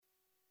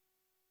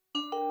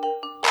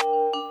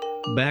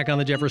Back on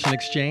the Jefferson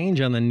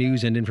Exchange on the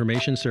news and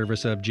information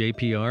service of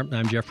JPR.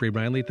 I'm Jeffrey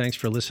Riley. Thanks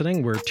for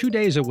listening. We're 2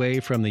 days away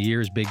from the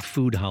year's big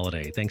food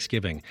holiday,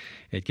 Thanksgiving.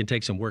 It can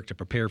take some work to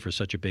prepare for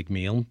such a big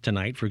meal.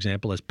 Tonight, for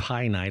example, is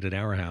pie night at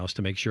our house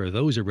to make sure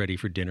those are ready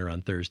for dinner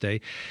on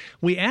Thursday.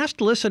 We asked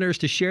listeners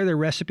to share their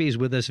recipes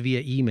with us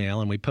via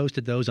email, and we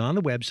posted those on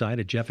the website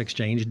at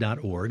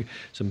jeffexchange.org.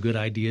 Some good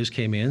ideas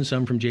came in,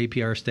 some from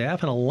JPR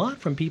staff, and a lot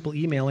from people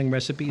emailing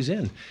recipes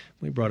in.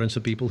 We brought in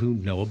some people who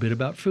know a bit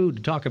about food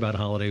to talk about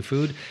holiday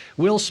food.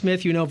 Will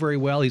Smith, you know very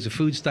well. He's a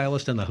food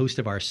stylist and the host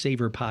of our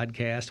Savor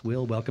podcast.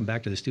 Will, welcome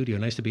back to the studio.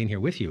 Nice to be in here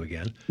with you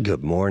again.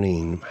 Good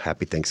morning.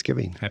 Happy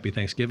Thanksgiving. Happy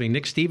Thanksgiving.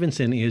 Nick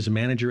Stevenson is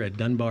manager at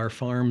Dunbar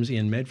Farms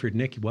in Medford.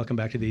 Nick, welcome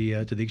back to the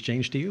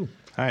Exchange to you.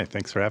 Hi,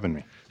 thanks for having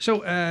me.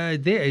 So,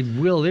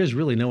 Will, there's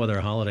really no other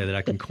holiday that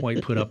I can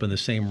quite put up in the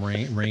same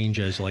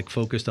range as like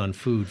focused on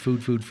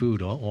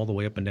food, all the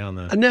way up and down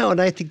the... No, and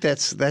I think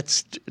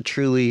that's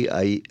truly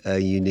a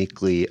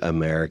uniquely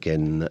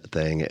American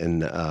thing.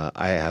 And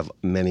I have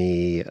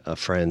many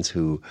friends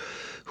who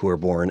are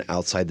born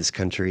outside this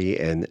country,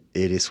 and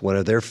it is one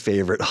of their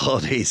favorite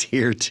holidays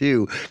here,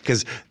 too,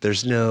 because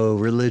there's no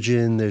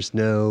religion, there's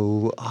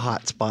no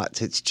hot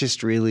spots. It's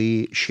just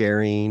really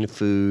sharing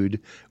food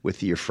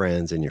with your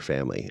friends and your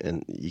family,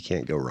 and you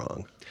can't go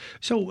wrong.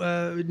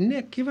 So,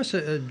 Nick, give us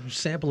a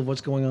sample of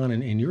what's going on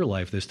in your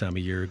life this time of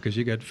year, because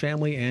you got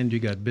family and you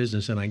got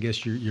business, and I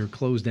guess you're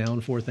closed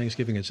down for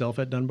Thanksgiving itself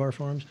at Dunbar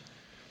Farms?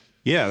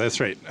 Yeah, that's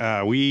right.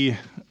 We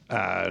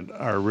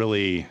are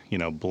really,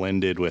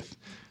 blended with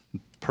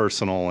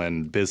personal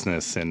and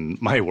business in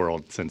my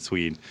world, since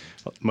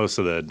most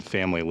of the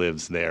family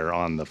lives there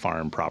on the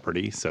farm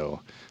property.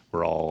 So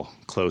we're all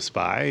close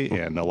by,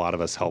 and a lot of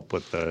us help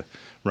with the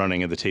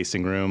running of the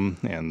tasting room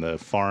and the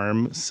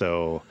farm.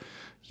 So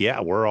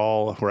yeah,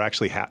 we're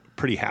actually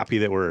pretty happy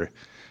that we're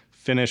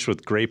finished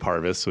with grape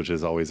harvest, which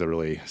is always a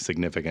really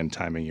significant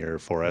time of year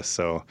for us.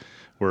 So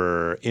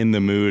we're in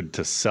the mood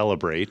to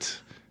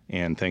celebrate,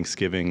 and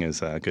Thanksgiving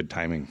is good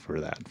timing for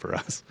that for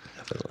us.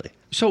 Definitely.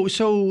 So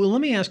let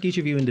me ask each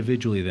of you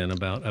individually then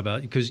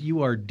about because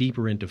you are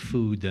deeper into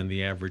food than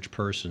the average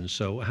person.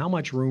 So how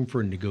much room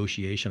for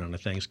negotiation on a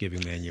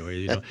Thanksgiving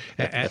menu?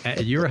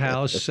 At your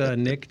house,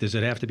 Nick, does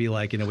it have to be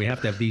like, we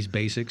have to have these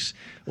basics,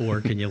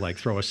 or can you like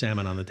throw a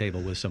salmon on the table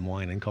with some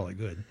wine and call it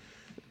good?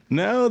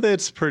 No,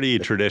 that's pretty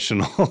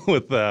traditional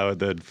with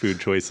the food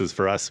choices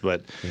for us,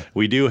 but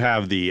we do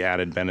have the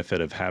added benefit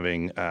of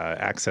having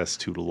access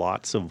to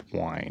lots of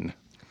wine.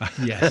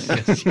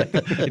 Yes.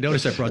 You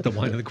notice I brought the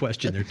wine to the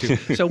question there, too.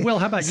 So, Will,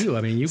 how about you?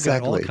 I mean, you've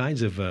got all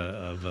kinds of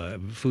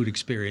food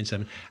experience.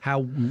 And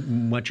how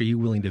much are you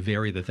willing to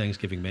vary the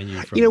Thanksgiving menu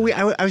from?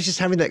 I was just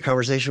having that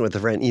conversation with a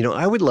friend.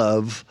 I would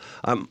love.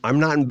 I'm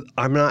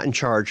not in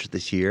charge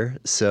this year,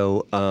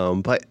 so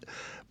but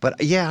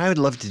yeah, I would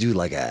love to do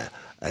like a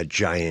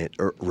giant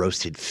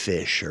roasted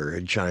fish or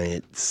a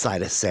giant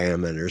side of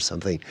salmon or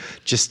something,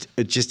 just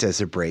as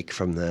a break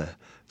from the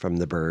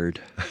bird.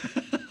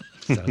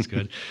 Sounds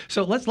good.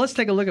 So let's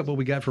take a look at what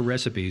we got for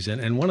recipes,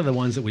 and one of the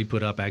ones that we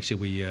put up,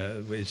 actually,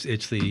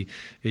 it's the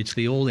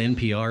old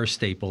NPR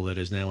staple that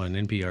is now an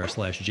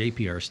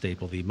NPR/JPR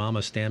staple, the Mama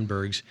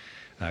Stanberg's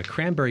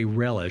cranberry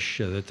relish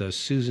that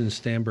Susan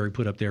Stanberg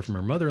put up there from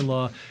her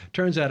mother-in-law.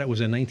 Turns out it was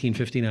a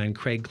 1959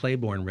 Craig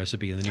Claiborne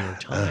recipe in the New York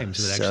Times.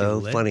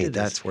 So funny.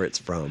 That's where it's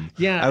from.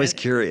 Yeah, I was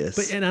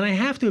curious. And I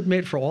have to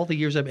admit, for all the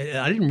years, I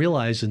didn't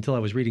realize until I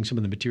was reading some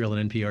of the material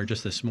in NPR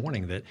just this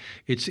morning that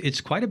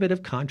it's quite a bit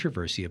of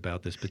controversy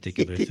about this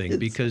particular thing,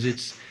 because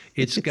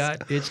it's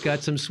got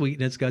some sweet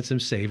and it's got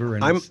some savor.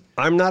 And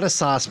I'm not a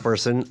sauce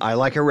person. I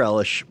like a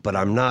relish, but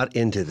I'm not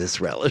into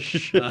this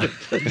relish.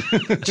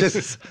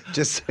 Just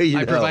so you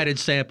know. I provided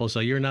samples, so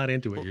you're not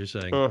into it, you're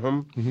saying.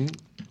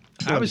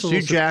 Mm-hmm.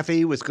 Sue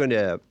Jaffe was going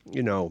to,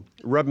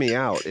 rub me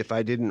out if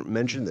I didn't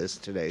mention this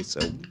today, so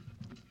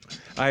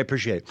I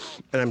appreciate it.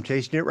 And I'm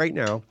tasting it right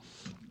now.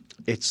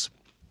 It's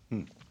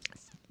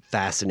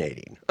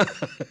fascinating.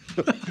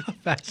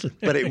 Fascinating.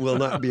 But it will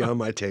not be on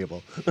my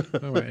table.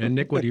 All right. And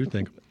Nick, what do you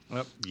think?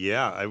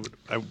 Yeah,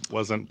 I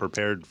wasn't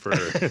prepared for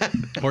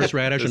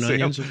horseradish and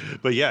onions.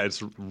 But yeah,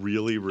 it's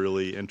really,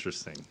 really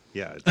interesting.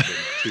 Yeah, it's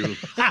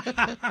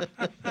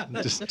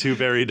just two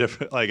very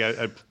different. Like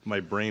my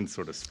brain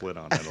sort of split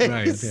on it.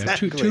 Right.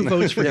 Exactly. Yeah. Two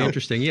votes for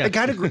interesting. Yeah. It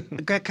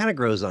kind of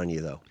grows on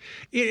you though.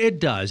 It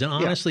does. And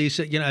honestly,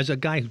 so, as a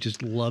guy who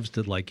just loves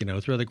to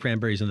throw the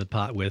cranberries in the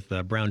pot with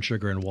brown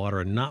sugar and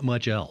water and not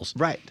much else.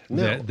 Right.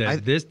 No.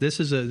 This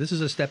is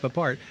a step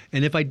apart.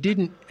 And if I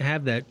didn't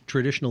have that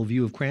traditional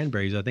view of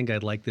cranberries, I think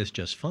I'd like this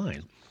just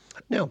fine.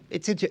 No,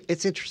 it's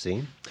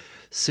interesting.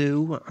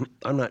 Sue,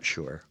 I'm not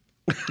sure.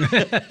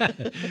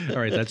 All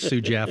right, that's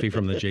Sue Jaffe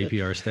from the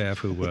JPR staff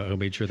who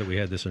made sure that we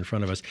had this in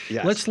front of us.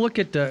 Yes. Let's look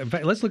at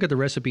the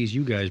recipes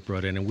you guys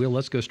brought in, and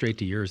let's go straight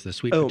to yours, the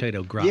sweet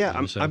potato gratin. Yeah,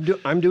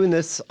 I'm doing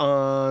this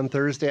on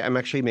Thursday. I'm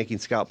actually making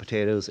scalloped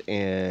potatoes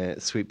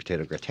and sweet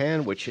potato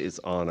gratin, which is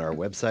on our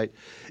website.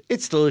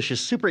 It's delicious,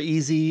 super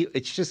easy.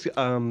 It's just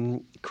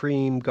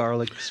cream,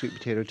 garlic, sweet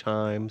potato,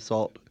 thyme,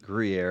 salt,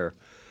 Gruyere.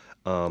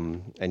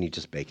 and you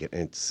just bake it,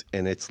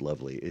 and it's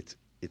lovely.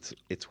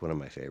 It's one of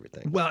my favorite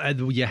things.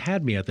 Well, you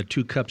had me at the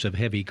 2 cups of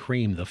heavy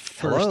cream, the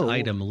first Hello?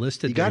 item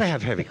listed. You got to there.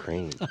 have heavy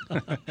cream.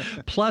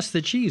 Plus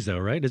the cheese, though,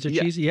 right? Is it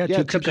Yeah, cheesy? Yeah, yeah,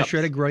 2 2 cups of cups.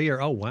 shredded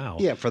Gruyere. Oh, wow.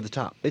 Yeah, for the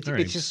top. It's All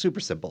right. just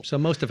super simple. So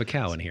most of a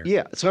cow in here.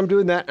 Yeah, so I'm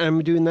doing that.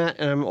 And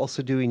I'm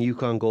also doing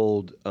Yukon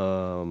Gold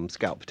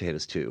scalloped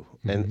potatoes too.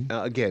 And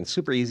again,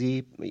 super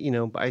easy.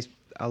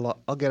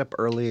 I'll get up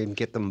early and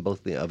get them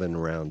both in the oven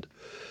around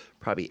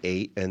probably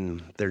 8,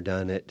 and they're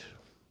done at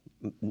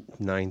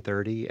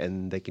 9:30,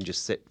 and they can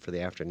just sit for the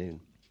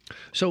afternoon.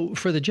 So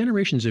for the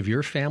generations of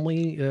your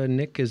family,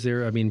 Nick, is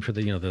there? I mean, for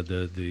the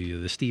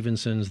the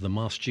Stevensons, the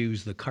Moss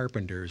Jews, the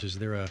Carpenters, is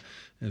there a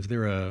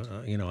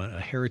a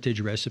heritage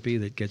recipe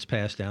that gets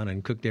passed down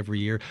and cooked every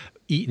year,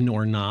 eaten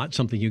or not,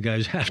 something you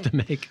guys have to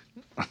make?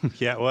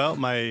 Yeah, well,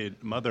 my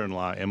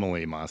mother-in-law,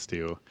 Emily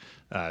Mostu,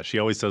 she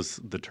always does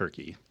the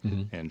turkey,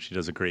 and she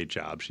does a great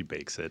job. She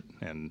bakes it,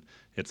 and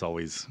it's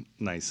always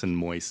nice and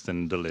moist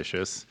and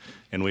delicious.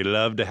 And we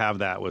love to have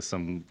that with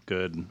some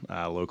good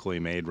locally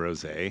made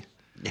rosé.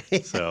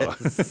 So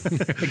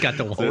Got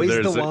the Always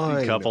there's the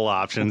wine. a couple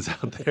options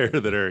out there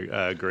that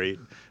are great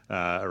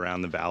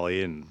around the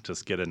valley, and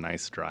just get a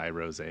nice dry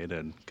rosé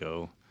to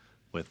go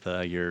with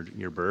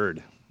your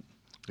bird.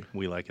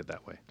 We like it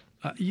that way.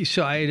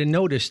 So I had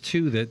noticed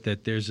too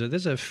that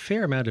there's a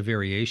fair amount of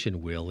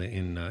variation, Will,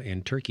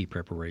 in turkey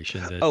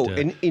preparation.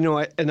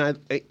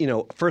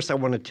 First I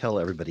want to tell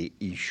everybody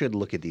you should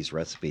look at these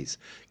recipes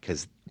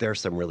because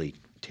there's some really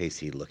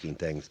tasty looking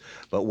things.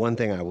 But one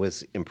thing I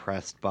was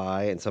impressed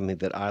by, and something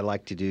that I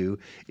like to do,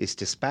 is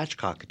to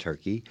spatchcock a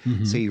turkey.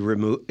 So you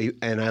remove,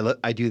 and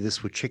I do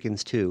this with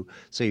chickens too.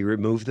 So you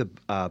remove the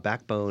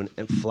backbone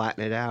and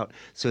flatten it out.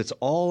 So it's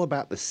all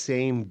about the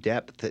same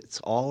depth. It's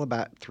all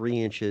about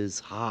 3 inches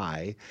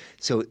high.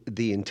 So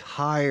the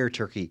entire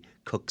turkey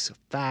cooks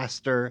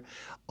faster.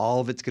 All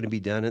of it's going to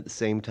be done at the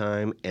same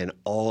time, and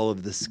all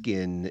of the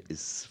skin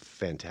is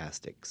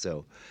fantastic.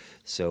 So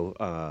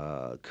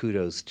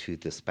kudos to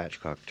the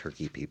spatchcock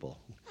turkey people.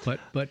 But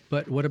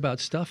what about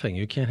stuffing?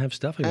 You can't have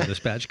stuffing with a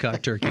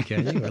spatchcock turkey,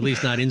 can you? Or at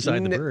least not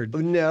inside the bird.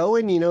 No,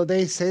 and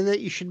they say that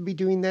you shouldn't be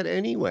doing that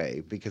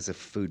anyway because of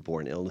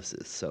foodborne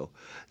illnesses. So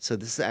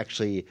this is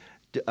actually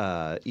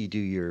you do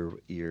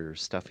your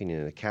stuffing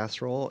in a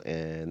casserole,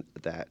 and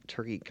that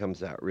turkey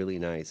comes out really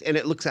nice, and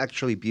it looks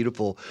actually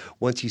beautiful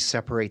once you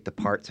separate the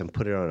parts and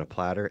put it on a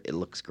platter. It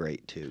looks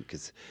great too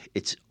because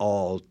it's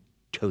all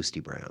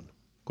toasty brown.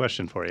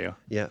 Question for you.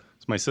 Yeah.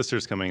 So my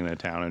sister's coming into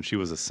town, and she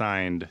was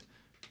assigned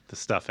the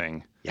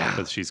stuffing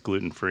because she's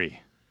gluten-free.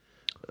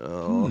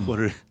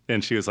 Oh.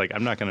 And she was like,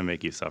 I'm not going to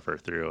make you suffer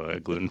through a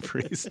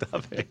gluten-free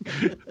stuffing.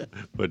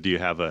 But do you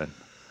have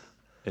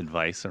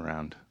advice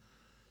around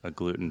a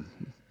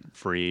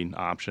gluten-free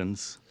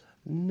options?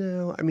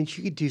 No, I mean,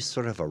 you could do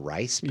sort of a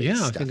rice-based Yeah, I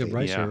stuffing. think of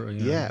rice Yeah.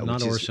 or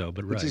not orzo,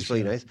 but rice. Which is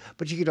really nice.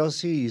 But you could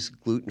also use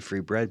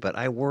gluten-free bread, but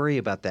I worry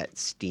about that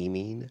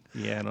steaming.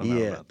 Yeah, I don't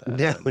know about that.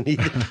 No,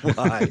 neither do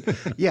I.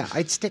 Yeah,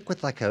 I'd stick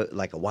with like a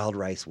wild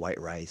rice, white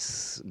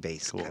rice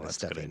based kind of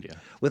that's a good stuffing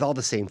idea. with all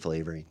the same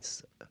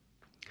flavorings.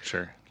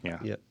 Sure, yeah.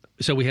 Yeah.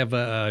 So we have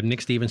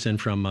Nick Stevenson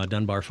from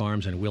Dunbar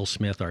Farms and Will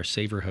Smith, our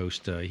Savor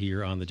host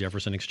here on the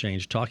Jefferson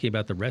Exchange, talking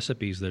about the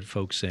recipes that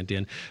folks sent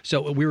in.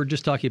 So we were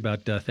just talking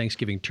about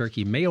Thanksgiving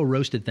turkey, mayo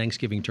roasted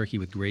Thanksgiving turkey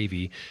with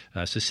gravy.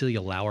 Cecilia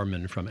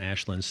Lauerman from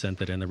Ashland sent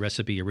that in. The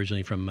recipe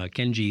originally from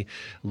Kenji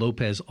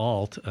Lopez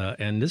Alt.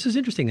 And this is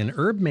interesting, an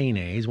herb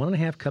mayonnaise,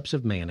 1.5 cups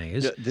of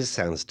mayonnaise. This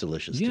sounds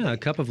delicious to Yeah, me. a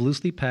cup of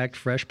loosely packed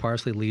fresh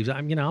parsley leaves.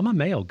 I'm a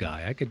mayo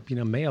guy. I could,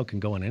 mayo can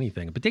go on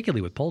anything,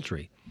 particularly with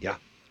poultry. Yeah.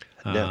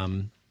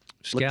 No.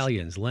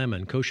 Scallions,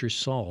 lemon, kosher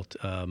salt,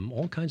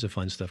 all kinds of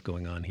fun stuff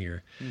going on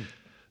here.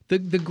 The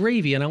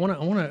gravy, and I want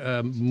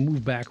to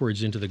move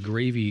backwards into the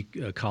gravy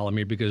column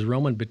here because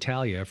Roman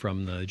Battaglia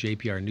from the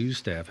JPR News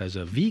staff has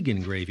a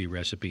vegan gravy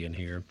recipe in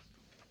here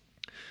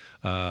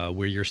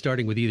where you're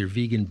starting with either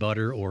vegan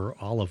butter or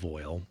olive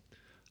oil.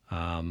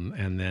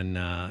 And then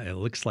it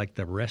looks like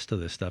the rest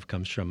of the stuff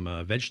comes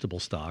from vegetable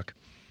stock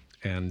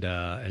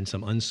and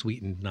some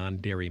unsweetened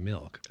non-dairy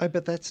milk. I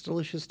bet that's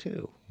delicious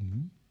too.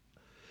 Mm-hmm.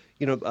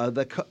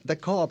 The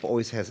co-op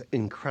always has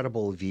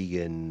incredible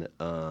vegan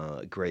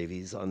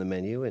gravies on the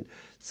menu, and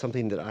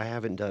something that I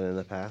haven't done in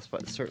the past,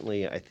 but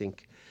certainly I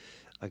think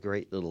a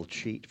great little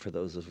treat for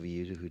those of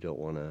you who don't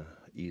want to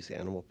use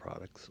animal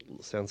products.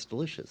 Sounds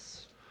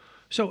delicious.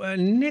 So,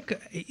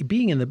 Nick,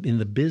 being in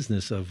the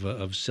business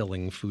of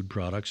selling food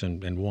products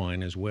and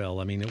wine as well,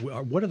 I mean,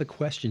 what are the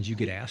questions you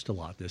get asked a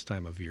lot this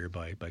time of year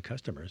by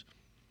customers?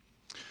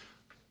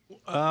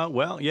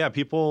 Well, yeah,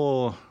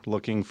 people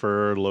looking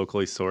for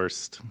locally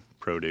sourced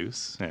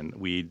produce, and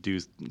we do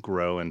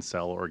grow and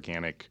sell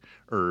organic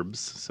herbs,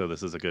 so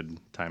this is a good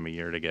time of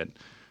year to get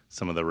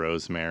some of the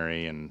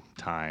rosemary and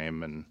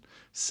thyme and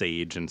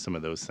sage and some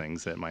of those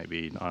things that might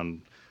be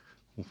on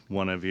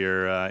one of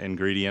your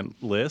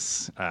ingredient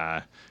lists.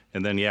 And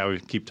then, we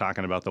keep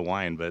talking about the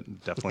wine, but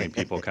definitely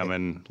people come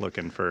in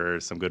looking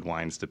for some good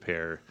wines to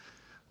pair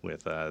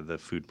with the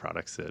food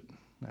products that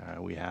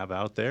we have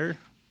out there.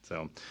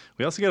 So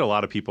we also get a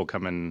lot of people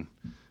coming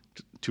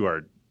to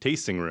our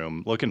tasting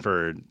room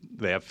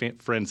they have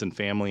friends and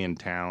family in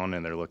town,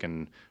 and they're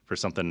looking for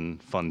something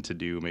fun to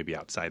do, maybe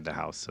outside the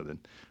house,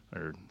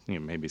 or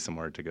maybe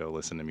somewhere to go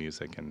listen to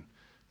music and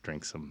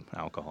drink some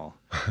alcohol.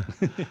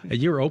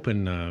 You're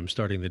open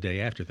starting the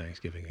day after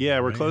Thanksgiving. Yeah,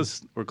 right? we're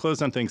closed. We're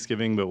closed on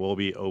Thanksgiving, but we'll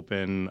be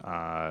open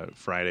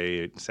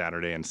Friday,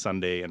 Saturday, and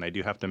Sunday. And I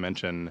do have to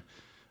mention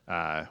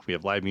we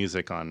have live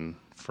music on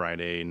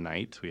Friday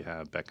night. We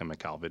have Becca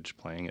McAlvage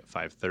playing at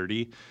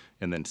 5:30,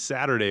 and then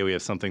Saturday we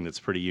have something that's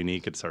pretty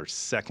unique. It's our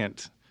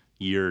second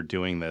year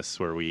doing this,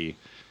 where we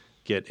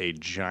get a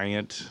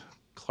giant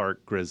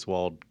Clark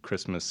Griswold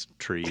Christmas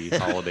tree,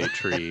 holiday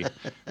tree,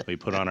 we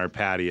put on our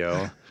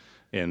patio.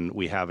 And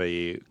we have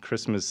a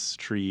Christmas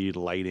tree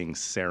lighting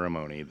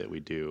ceremony that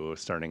we do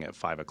starting at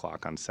 5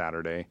 o'clock on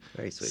Saturday.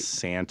 Very sweet.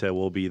 Santa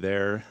will be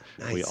there.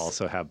 Nice. We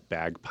also have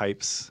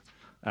bagpipes.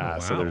 Wow.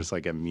 So there's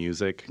like a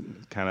music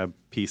kind of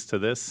piece to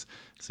this.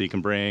 So you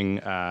can bring,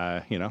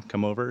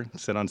 come over,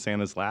 sit on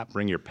Santa's lap,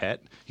 bring your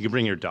pet. You can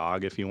bring your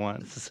dog if you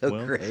want. So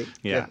great.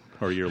 Yeah,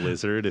 or your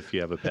lizard if you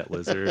have a pet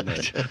lizard.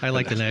 I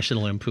like the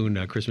National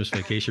Lampoon Christmas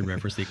Vacation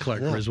reference, the Clark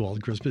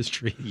Griswold Christmas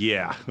tree.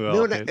 Yeah.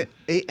 Well, Nick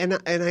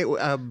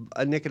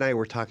and I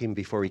were talking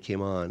before we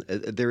came on.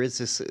 There is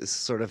this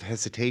sort of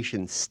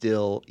hesitation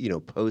still,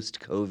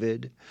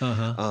 post-COVID.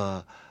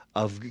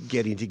 Of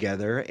getting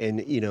together,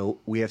 and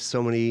we have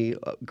so many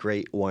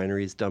great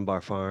wineries,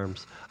 Dunbar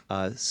Farms,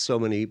 so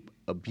many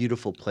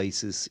beautiful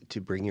places to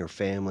bring your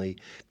family,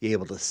 be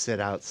able to sit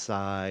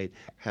outside,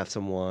 have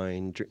some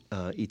wine,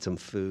 eat some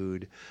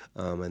food,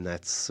 and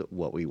that's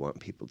what we want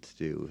people to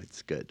do.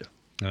 It's good.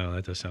 Oh,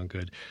 that does sound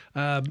good.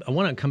 I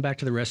want to come back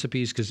to the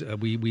recipes because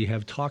we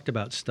have talked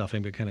about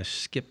stuffing, but kind of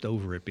skipped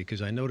over it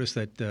because I noticed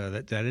that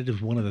that it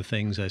is one of the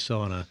things I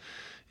saw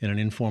in an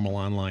informal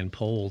online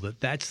poll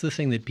that's the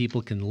thing that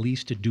people can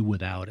least to do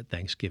without at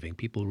Thanksgiving.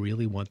 People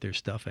really want their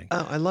stuffing.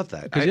 Oh, I love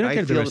that.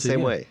 I feel the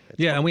same way. It's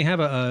yeah, and we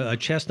have a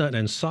chestnut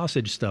and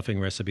sausage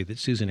stuffing recipe that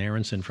Susan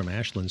Aronson from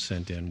Ashland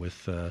sent in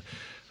with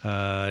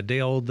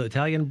day old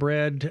Italian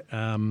bread,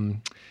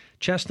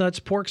 chestnuts,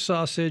 pork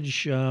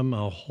sausage,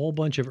 a whole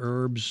bunch of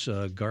herbs,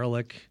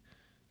 garlic,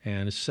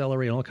 and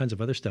celery, and all kinds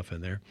of other stuff in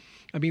there.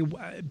 I mean,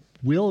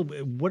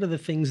 what are the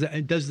things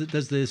that does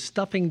the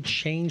stuffing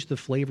change the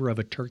flavor of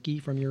a turkey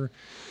from your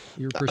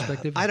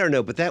perspective? I don't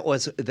know, but that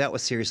was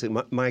seriously.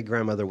 My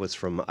grandmother was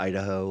from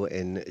Idaho,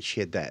 and she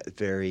had that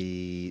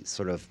very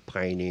sort of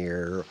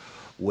pioneer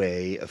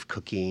way of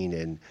cooking,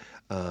 and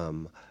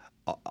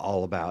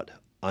all about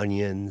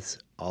onions,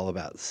 all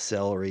about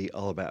celery,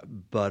 all about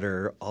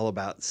butter, all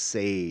about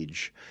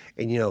sage,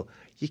 and you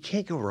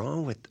can't go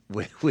wrong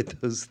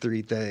with those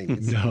three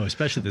things. No,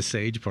 especially the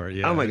sage part.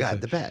 Yeah. Oh my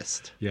God, the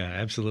best. Yeah,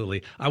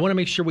 absolutely. I want to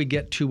make sure we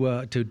get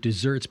to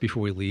desserts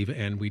before we leave,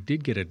 and we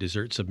did get a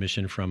dessert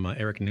submission from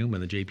Eric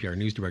Newman, the JPR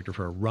news director,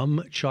 for a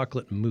rum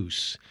chocolate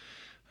mousse.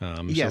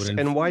 Yes,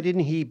 and why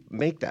didn't he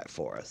make that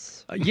for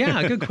us?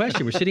 Yeah, good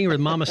question. We're sitting here with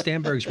Mama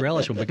Stanberg's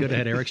relish. When we could have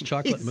had Eric's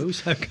chocolate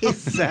mousse.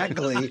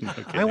 Exactly.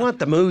 I want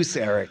the mousse,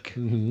 Eric.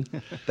 Mm-hmm.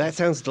 That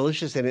sounds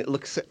delicious, and it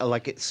looks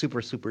like it's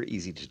super, super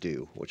easy to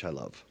do, which I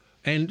love.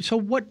 And so,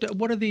 what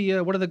are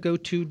the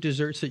go-to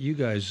desserts that you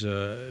guys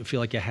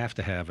feel like you have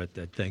to have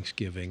at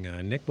Thanksgiving?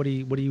 Nick, what do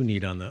you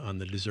need on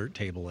the dessert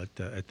table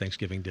at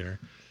Thanksgiving dinner?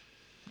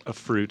 A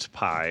fruit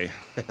pie.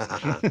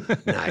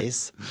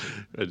 Nice.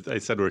 I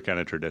said we're kind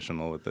of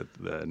traditional with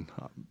the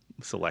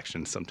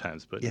selection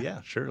sometimes, but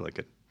yeah, sure, like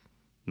a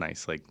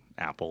nice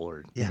apple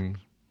or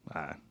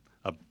a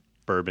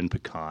bourbon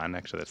pecan.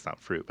 Actually, that's not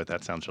fruit, but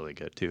that sounds really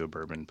good too. A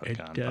bourbon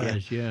pecan. It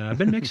does, yeah. I've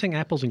been mixing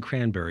apples and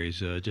cranberries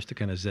just to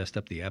kind of zest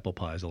up the apple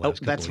pies the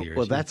last couple of years.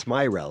 Well, that's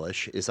my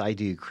relish. Is I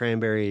do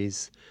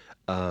cranberries,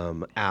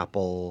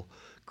 apple,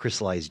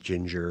 crystallized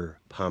ginger,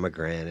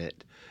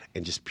 pomegranate,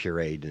 and just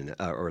pureed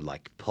or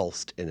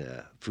pulsed in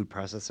a food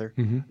processor.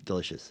 Mm-hmm.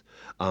 Delicious.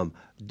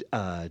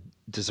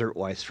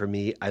 Dessert-wise, for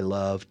me, I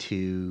love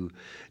to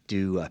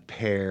do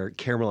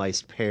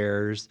caramelized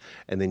pears,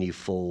 and then you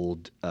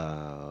fold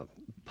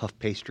puff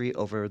pastry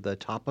over the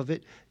top of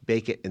it,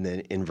 bake it, and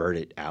then invert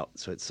it out.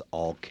 So it's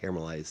all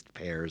caramelized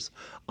pears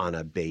on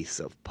a base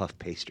of puff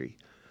pastry.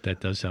 That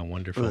does sound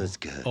wonderful. Oh, that's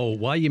good. Oh,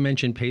 while you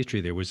mentioned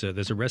pastry, there's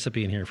a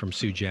recipe in here from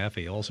Sue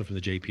Jaffe, also from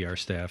the JPR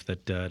staff,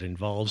 that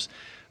involves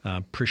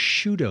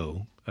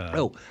prosciutto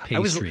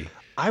pastry.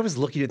 I was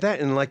looking at that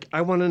and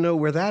I want to know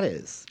where that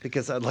is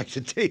because I'd like to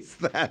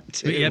taste that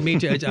too. Yeah, me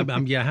too.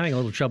 I'm having a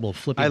little trouble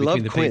flipping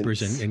between the quince.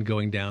 papers and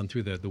going down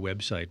through the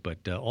website,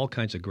 but all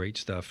kinds of great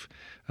stuff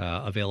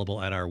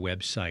available at our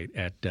website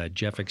at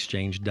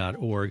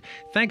jeffexchange.org.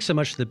 Thanks so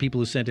much to the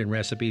people who sent in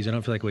recipes. I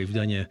don't feel like we've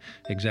done you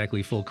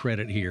exactly full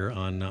credit here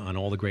on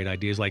all the great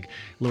ideas, like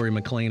Lori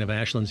McLean of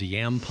Ashland's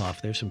Yam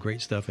Puff. There's some great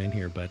stuff in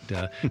here, but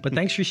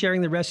thanks for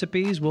sharing the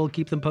recipes. We'll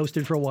keep them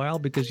posted for a while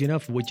because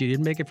if what you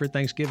didn't make it for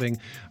Thanksgiving.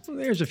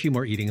 There's a few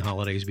more eating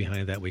holidays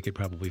behind that we could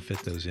probably fit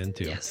those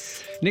into.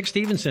 Yes. Nick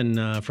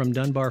Stevenson from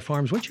Dunbar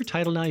Farms. What's your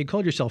title now? You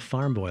called yourself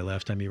Farm Boy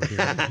last time you were here.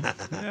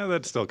 Yeah,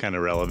 that's still kind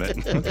of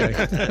relevant.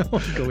 Okay.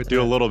 We'll go with Do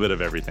that. a little bit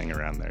of everything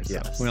around there. So.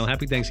 Yes. Well,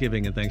 happy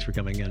Thanksgiving, and thanks for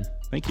coming in.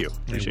 Thank you.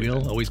 And Appreciate Will,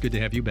 it. always good to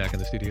have you back in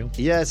the studio.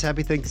 Yes,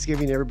 happy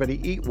Thanksgiving, everybody.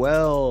 Eat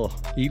well.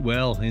 Eat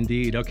well,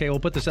 indeed. Okay, we'll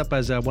put this up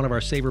as one of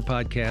our Savor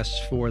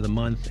podcasts for the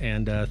month.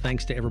 And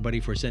thanks to everybody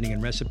for sending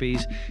in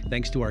recipes.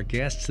 Thanks to our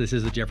guests. This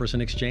is the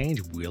Jefferson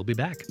Exchange. We'll be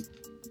back.